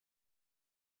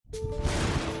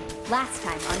Last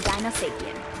time on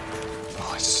DinoSapien.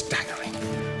 Oh, it's staggering.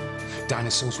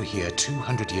 Dinosaurs were here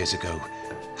 200 years ago,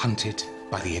 hunted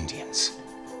by the Indians.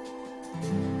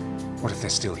 What if they're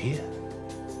still here?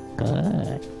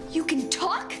 Good. You can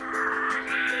talk?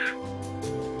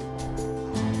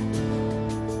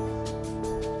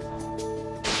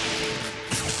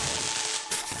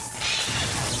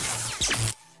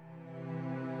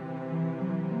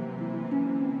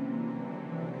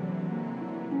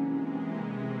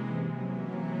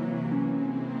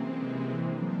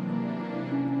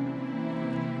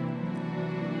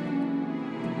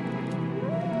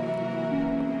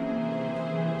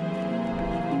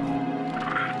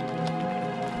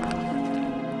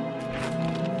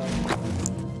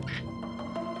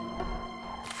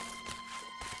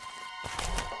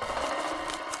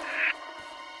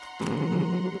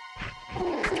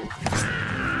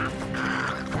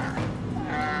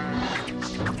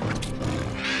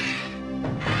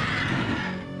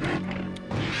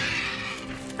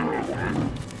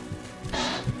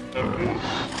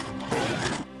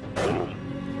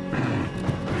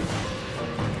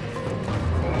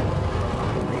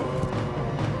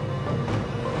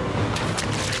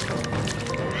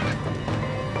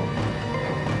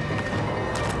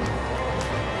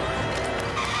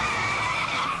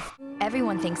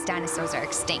 Everyone thinks dinosaurs are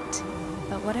extinct,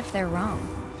 but what if they're wrong?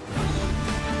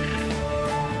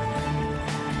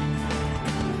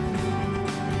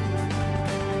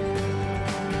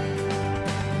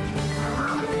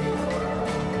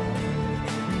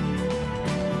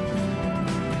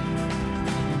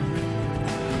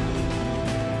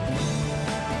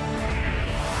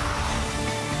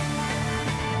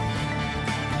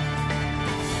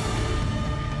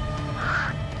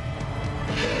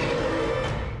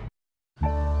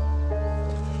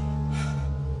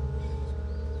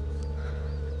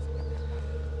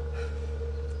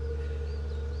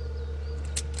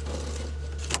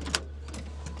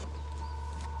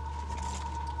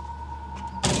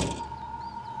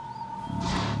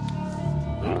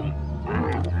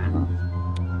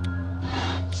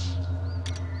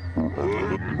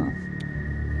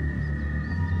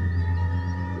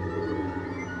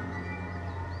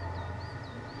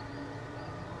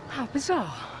 How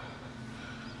bizarre.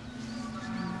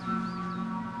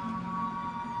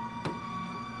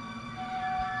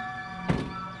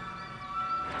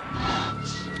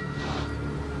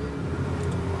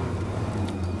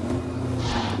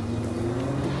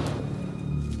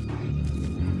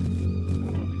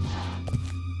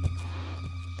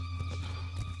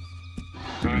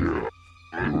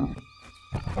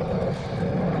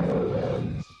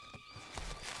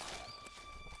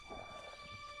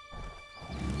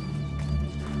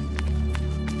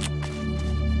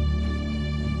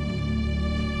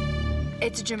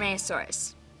 It's a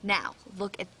Dromaeosaurus. Now,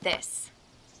 look at this.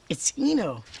 It's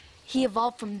Eno. He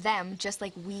evolved from them just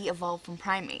like we evolved from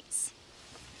primates.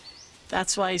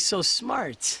 That's why he's so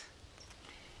smart.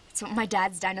 It's what my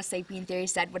dad's DinoSapien theory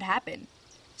said would happen.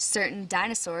 Certain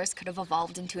dinosaurs could have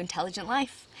evolved into intelligent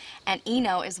life, and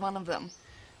Eno is one of them.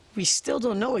 We still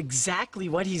don't know exactly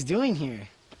what he's doing here.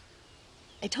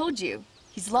 I told you.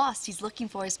 He's lost. He's looking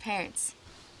for his parents.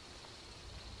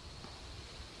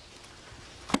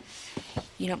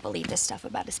 You don't believe this stuff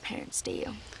about his parents, do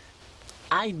you?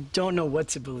 I don't know what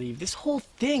to believe. This whole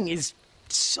thing is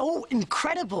so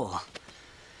incredible.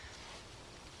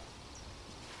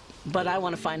 But I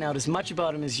want to find out as much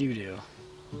about him as you do.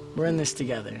 We're in this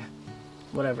together,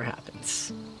 whatever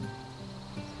happens.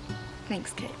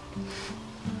 Thanks, kid.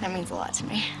 That means a lot to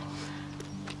me.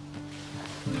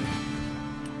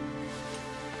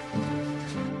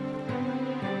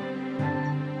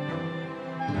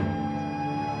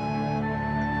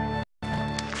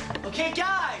 Okay,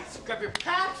 guys, grab your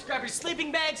packs, grab your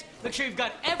sleeping bags, make sure you've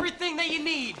got everything that you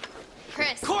need.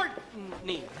 Chris,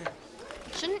 Need.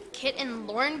 shouldn't Kit and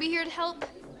Lauren be here to help?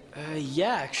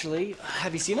 Yeah, actually.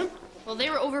 Have you seen them? Well, they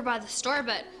were over by the store,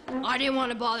 but I didn't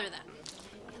want to bother them.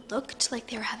 It looked like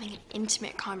they were having an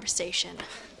intimate conversation.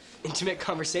 Intimate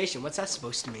conversation? What's that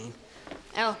supposed to mean?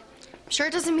 Oh, I'm sure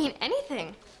it doesn't mean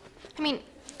anything. I mean,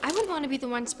 I wouldn't want to be the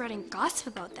one spreading gossip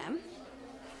about them.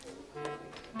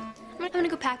 I'm gonna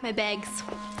go pack my bags.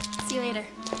 See you later.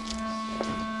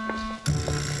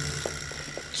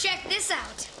 Check this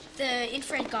out. The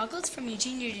infrared goggles from your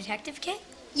junior detective kit?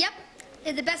 Yep.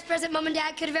 They're the best present Mom and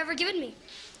Dad could have ever given me.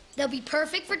 They'll be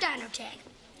perfect for dino tag.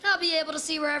 I'll be able to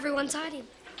see where everyone's hiding.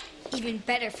 Even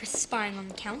better for spying on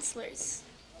the counselors.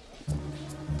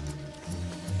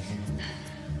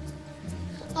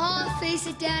 Aw, face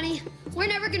it, Danny. We're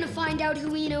never gonna find out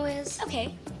who Eno is.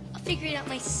 Okay, I'll figure it out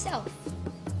myself.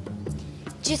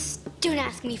 Just don't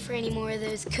ask me for any more of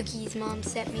those cookies Mom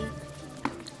sent me.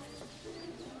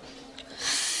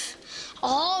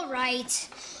 All right.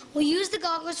 We'll use the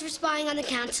goggles for spying on the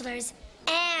counselors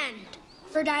and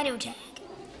for dino tag.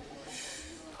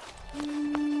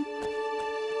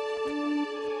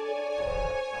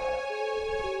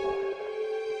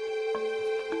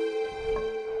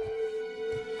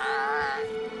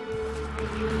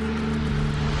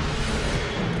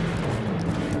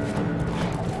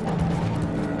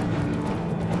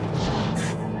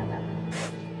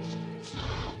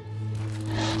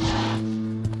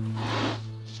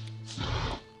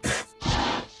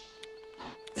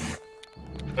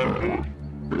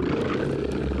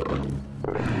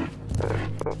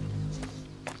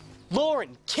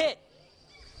 Lauren, Kit,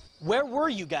 where were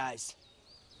you guys?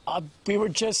 We were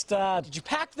just, Did you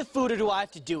pack the food or do I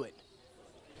have to do it?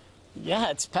 yeah,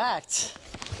 it's packed.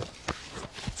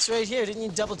 It's right here. Didn't you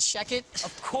double check it?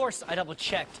 Of course I double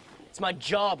checked. It's my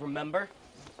job, remember?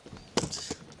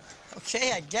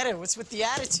 Okay, I get it. What's with the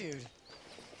attitude?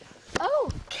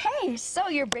 Okay, so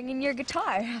you're bringing your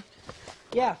guitar.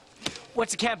 Yeah.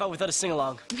 What's a camp out without a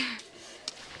sing-along?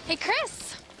 Hey,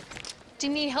 Chris. Do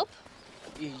you need help?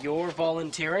 You're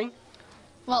volunteering?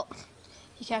 Well,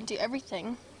 you can't do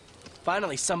everything.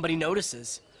 Finally, somebody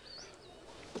notices.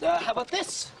 How about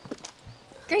this?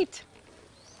 Great.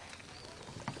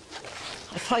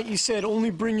 I thought you said only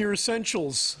bring your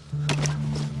essentials.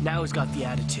 Now he's got the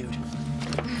attitude.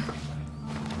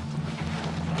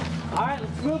 All right,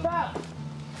 let's move out.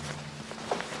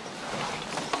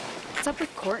 What's up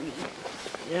with Courtney?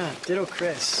 Yeah, ditto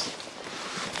Chris.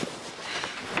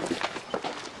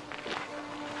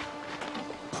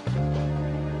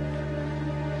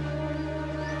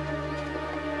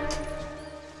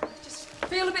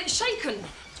 Feel a bit shaken.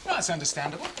 Well, that's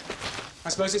understandable. I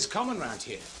suppose it's common round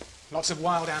here. Lots of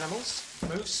wild animals,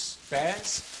 moose,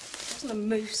 bears. It wasn't a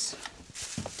moose.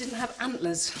 It didn't have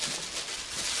antlers.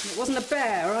 And it wasn't a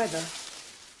bear either.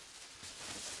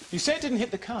 You say it didn't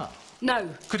hit the car. No,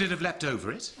 Could it have leapt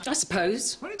over it? I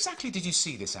suppose. Where exactly did you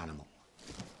see this animal?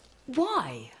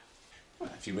 Why?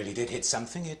 Well, if you really did hit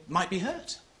something, it might be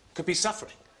hurt. Could be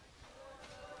suffering.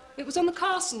 It was on the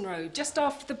Carson Road, just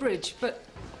after the bridge, but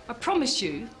I promise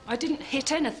you, I didn't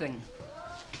hit anything.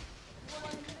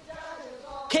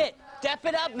 Kit, step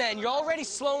it up, man. You're already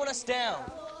slowing us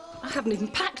down. I haven't even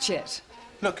packed yet.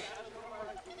 Look,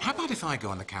 how about if I go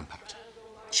on the camp out?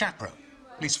 Chaperone.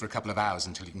 At least for a couple of hours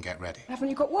until you can get ready. Haven't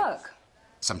you got work?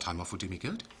 Some time off will do me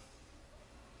good.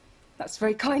 That's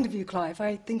very kind of you, Clive.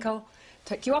 I think I'll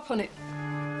take you up on it.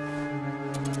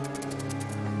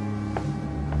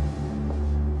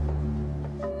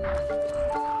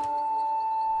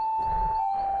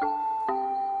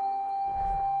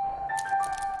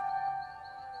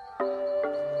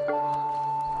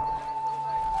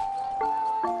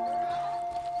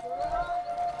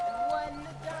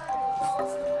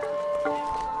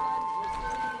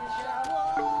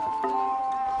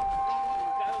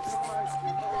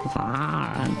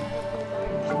 Fun.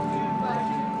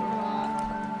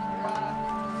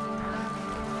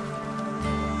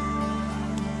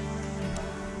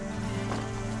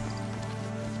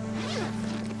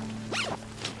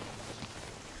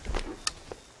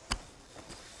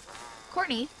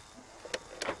 Courtney,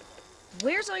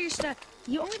 where's all your stuff?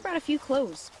 You only brought a few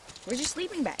clothes. Where's your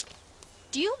sleeping bag?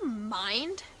 Do you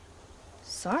mind?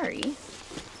 Sorry.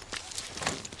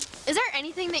 Is there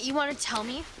anything that you want to tell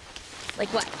me? Like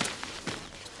what?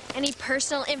 Any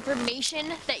personal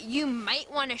information that you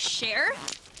might want to share?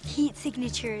 Heat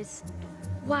signatures.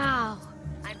 Wow.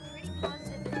 I'm pretty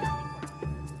positive.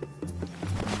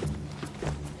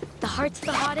 The heart's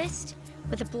the hottest.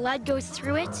 Where the blood goes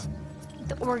through it,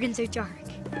 the organs are dark.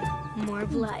 More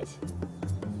blood.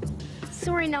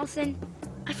 Sorry, Nelson.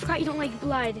 I forgot you don't like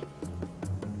blood.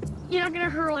 You're not gonna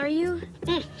hurl, are you?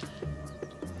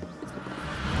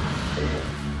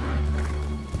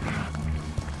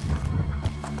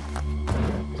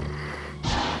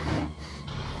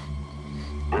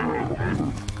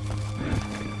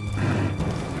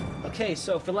 Okay,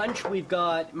 so for lunch we've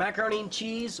got macaroni and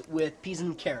cheese with peas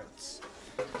and carrots.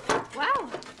 Wow.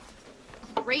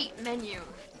 Great menu.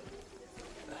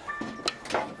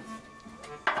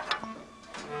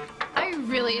 I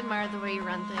really admire the way you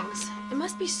run things. It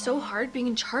must be so hard being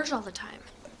in charge all the time.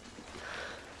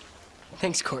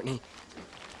 Thanks, Courtney.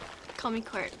 Call me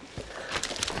Court.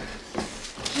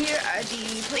 Here are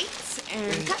the plates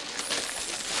and cups.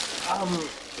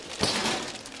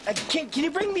 Can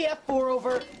you bring the F4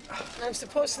 over? I'm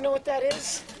supposed to know what that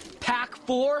is? Pack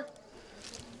 4?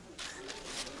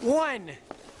 1,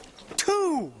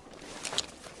 2,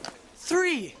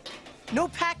 3. No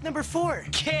pack number 4.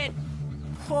 Kid,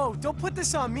 Whoa, don't put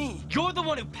this on me. you're the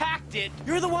one who packed it.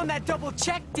 You're the one that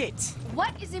double-checked it.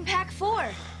 What is in pack 4?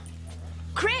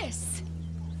 Chris!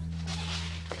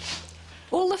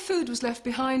 All the food was left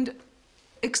behind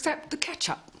except the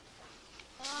ketchup.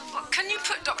 Well, can you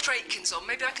put Dr. Aitkins on?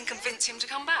 Maybe I can convince him to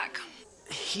come back.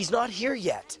 He's not here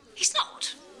yet. He's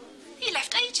not. He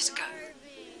left ages ago.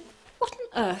 What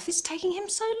on earth is taking him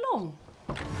so long?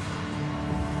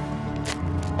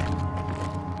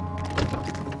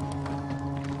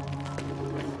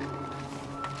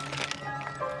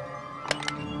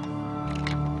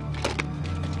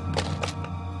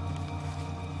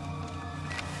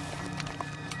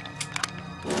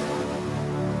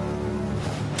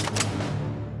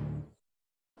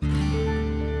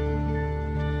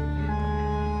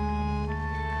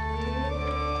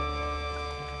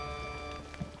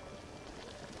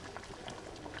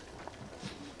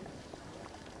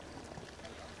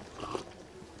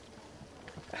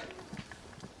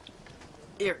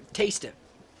 Here, taste it.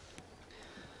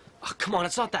 Oh, come on,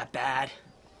 it's not that bad.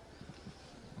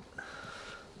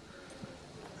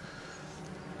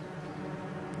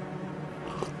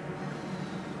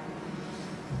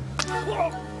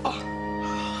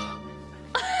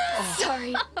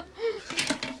 Sorry.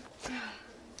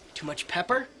 Too much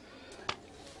pepper?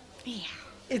 Yeah.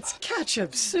 It's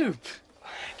ketchup soup.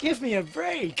 Give me a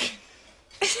break.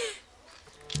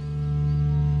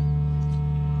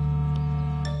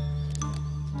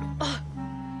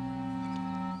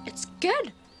 It's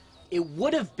good. It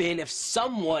would have been if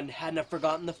someone hadn't have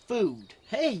forgotten the food.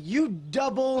 Hey, you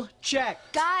double-check.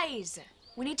 Guys,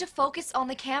 we need to focus on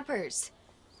the campers.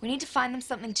 We need to find them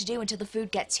something to do until the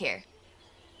food gets here.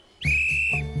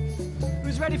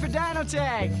 Who's ready for Dino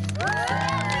Tag?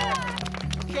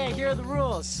 Okay, here are the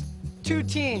rules. 2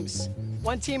 teams.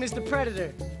 One team is the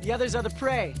predator. The others are the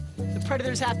prey. The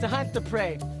predators have to hunt the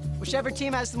prey. Whichever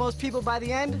team has the most people by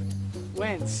the end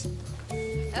wins.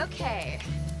 Okay.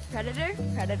 Predator,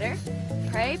 predator,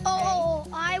 prey, prey. Oh,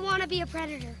 I want to be a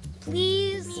predator.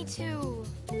 Please? Me too.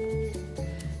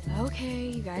 Okay,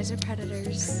 you guys are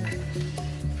predators.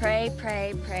 Prey,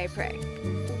 prey, prey, prey.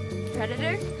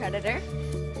 Predator, predator.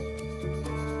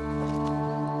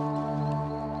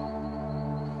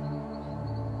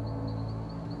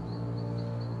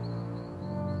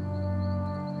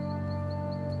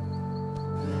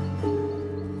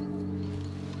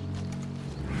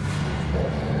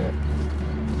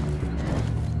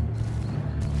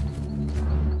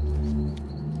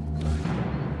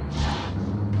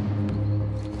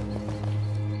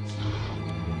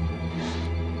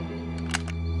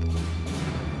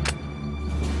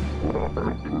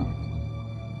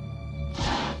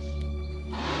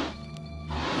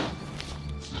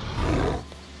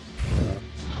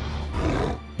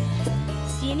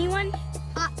 See anyone?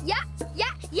 Yeah,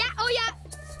 oh yeah.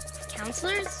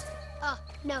 Counselors?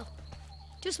 No.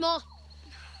 Too small.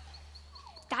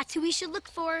 That's who we should look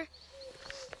for.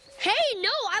 Hey, no,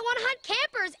 I want to hunt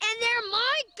campers, and they're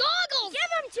my goggles! Give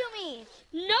them to me!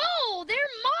 No, they're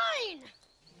mine!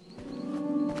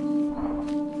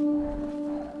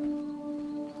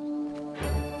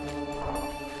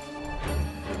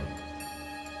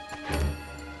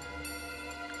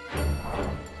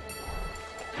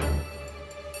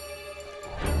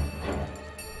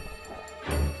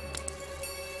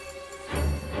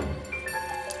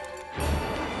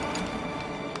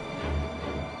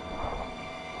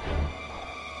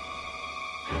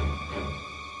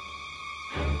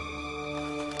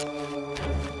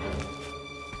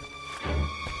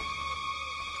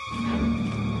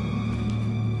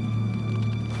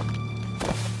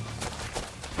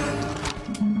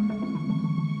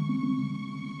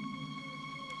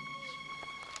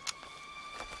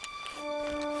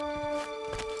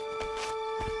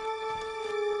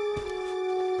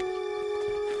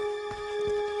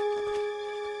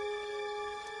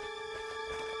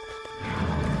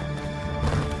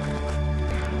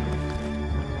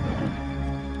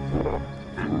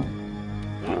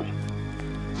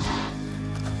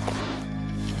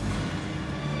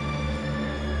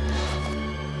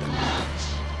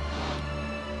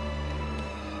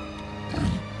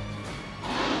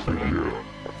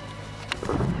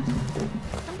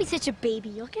 Don't be such a baby.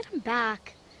 You'll get him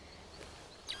back.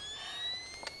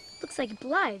 Looks like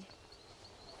blood.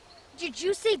 Did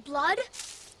you say blood?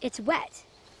 It's wet.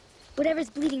 Whatever's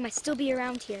bleeding might still be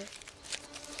around here.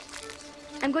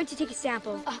 I'm going to take a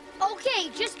sample. Okay,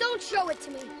 just don't show it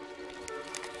to me.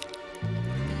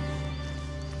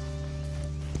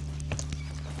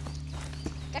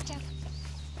 Gotcha.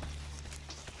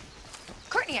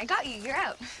 Courtney, I got you. You're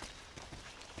out.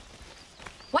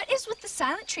 What is with the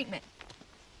silent treatment?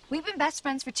 We've been best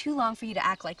friends for too long for you to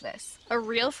act like this. A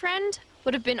real friend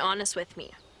would have been honest with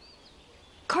me.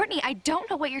 Courtney, I don't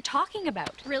know what you're talking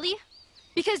about. Really?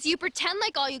 Because you pretend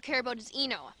like all you care about is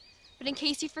Eno. But in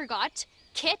case you forgot,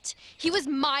 Kit, he was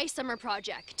my summer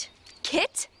project.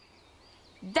 Kit?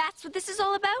 That's what this is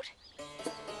all about?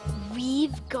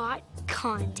 We've got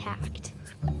contact.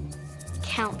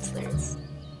 Counselors.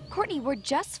 Courtney, we're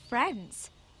just friends.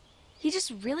 He just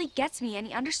really gets me and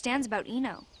he understands about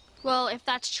Eno. Well, if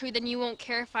that's true, then you won't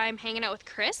care if I'm hanging out with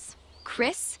Chris?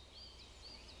 Chris?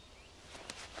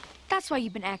 That's why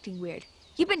you've been acting weird.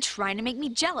 You've been trying to make me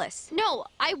jealous. No,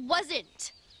 I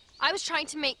wasn't. I was trying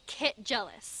to make Kit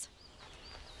jealous.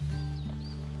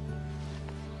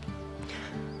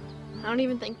 I don't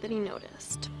even think that he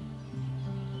noticed.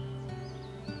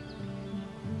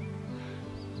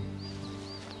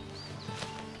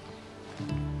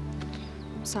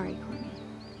 I'm sorry, Courtney.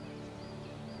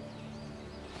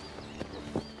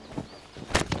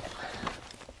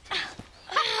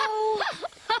 Ow!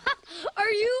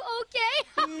 Are you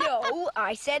okay? No,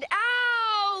 I said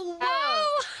ow! Whoa!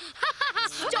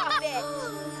 Stop it!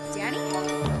 Danny?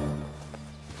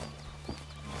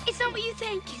 It's not what you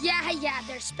think. Yeah,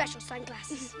 they're special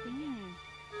sunglasses.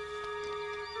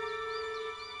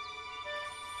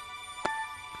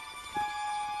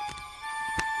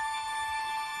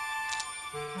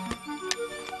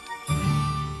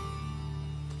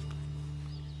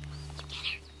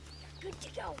 Good to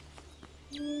go.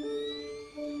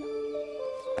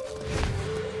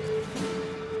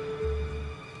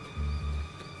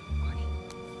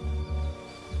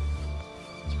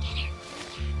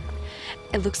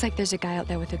 It looks like there's a guy out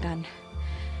there with a gun.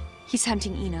 He's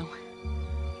hunting Eno.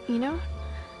 Eno?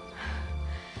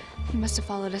 He must have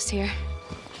followed us here.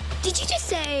 Did you just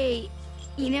say,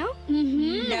 Eno?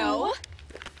 Mm-hmm. No.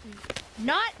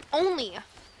 Not only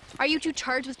are you two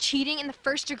charged with cheating in the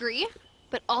first degree,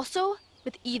 but also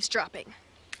with eavesdropping.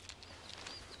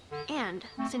 And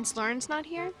since Lauren's not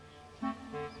here,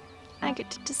 I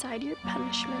get to decide your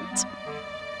punishment.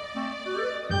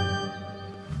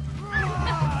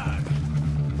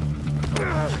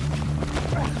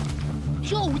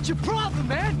 Joe, what's your problem,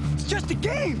 man? It's just a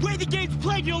game. The way the game's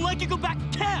played, you don't like it, go back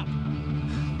to camp.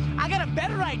 I got a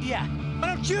better idea. Why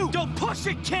don't you? Don't push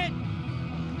it, kid.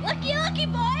 Looky, looky,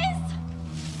 boys!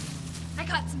 I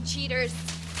caught some cheaters.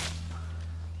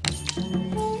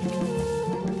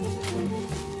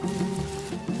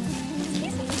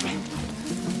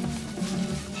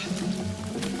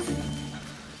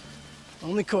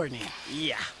 Only Courtney.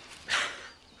 Yeah.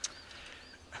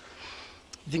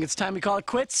 You think it's time we call it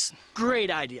quits? Great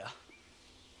idea.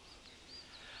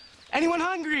 Anyone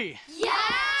hungry? Yeah!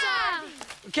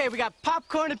 Okay, we got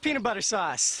popcorn and peanut butter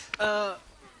sauce.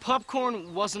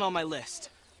 Popcorn wasn't on my list.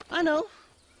 I know.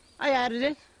 I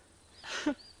added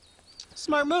it.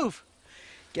 Smart move.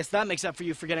 Guess that makes up for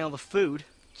you forgetting all the food.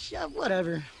 Yeah,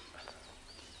 whatever.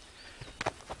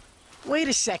 Wait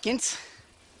a second.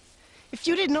 If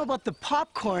you didn't know about the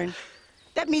popcorn,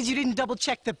 that means you didn't double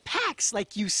check the packs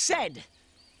like you said.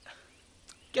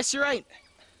 Guess you're right.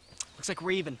 Looks like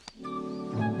we're even.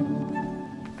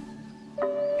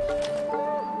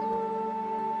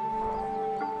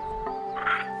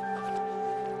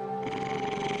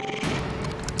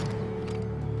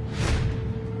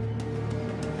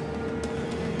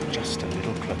 Just a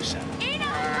little closer.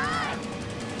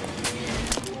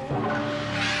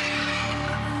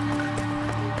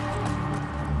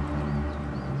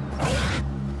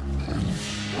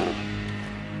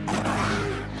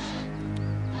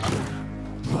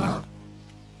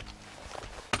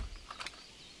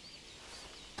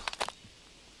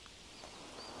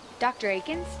 Dr.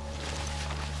 Akins?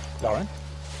 Lauren?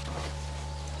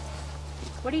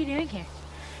 What are you doing here?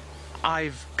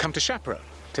 I've come to chaperone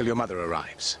till your mother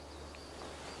arrives.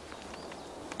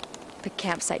 The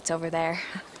campsite's over there.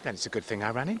 Then it's a good thing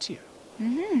I ran into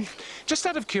you. Just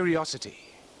out of curiosity,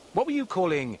 what were you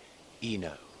calling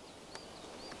Eno?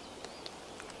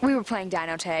 We were playing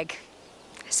dino tag.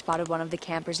 I spotted one of the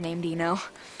campers named Eno.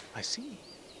 I see.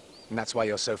 And that's why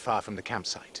you're so far from the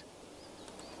campsite.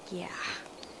 Yeah.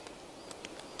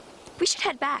 We should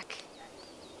head back.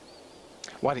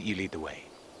 Why don't you lead the way?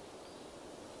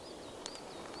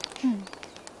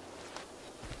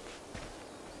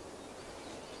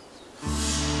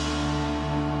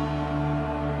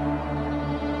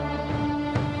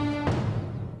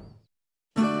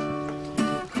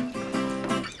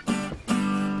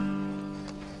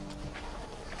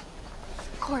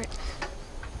 Court.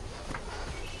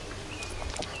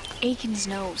 Akins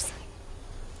knows.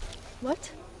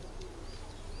 What?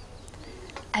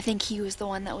 I think he was the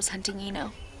one that was hunting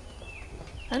Eno.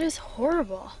 That is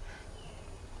horrible.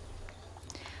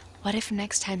 What if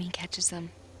next time he catches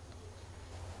them?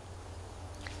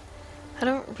 I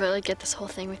don't really get this whole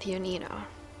thing with you and Eno.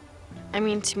 I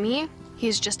mean, to me,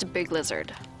 he's just a big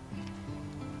lizard.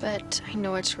 But I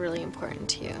know it's really important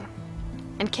to you.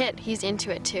 And Kit, he's into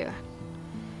it too.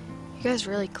 You guys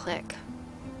really click.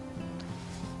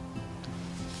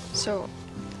 So,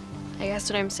 I guess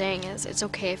what I'm saying is it's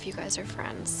okay if you guys are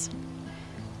friends.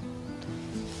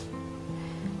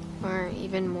 Or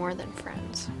even more than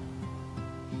friends.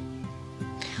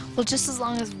 Well, just as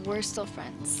long as we're still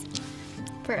friends.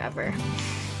 Forever.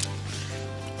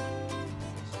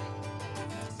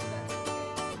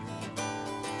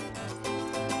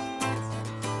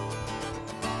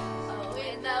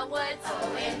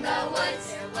 Oh, in the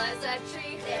woods,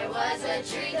 there was a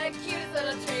tree, the cutest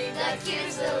little tree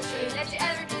that you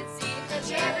ever did see,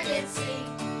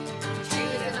 The tree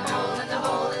was in the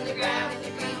hole in the ground, and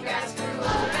the green grass grew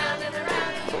all around and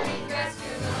around, and the green grass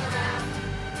grew all around.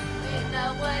 In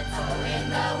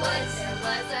the woods,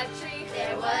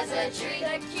 there was a tree,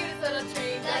 the cutest little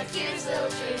tree that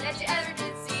you ever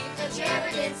did see, The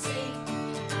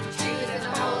tree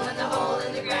was in the hole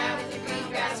in the ground, and the green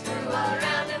grass grew all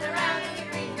around and around, and the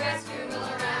green grass grew all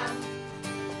around.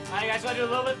 All right, you guys want to do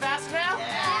a little bit faster now?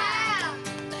 Yeah!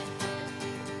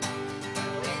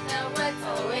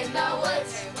 Oh, in the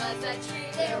woods,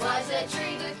 there was a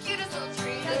tree, the cutest little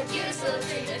tree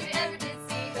that you ever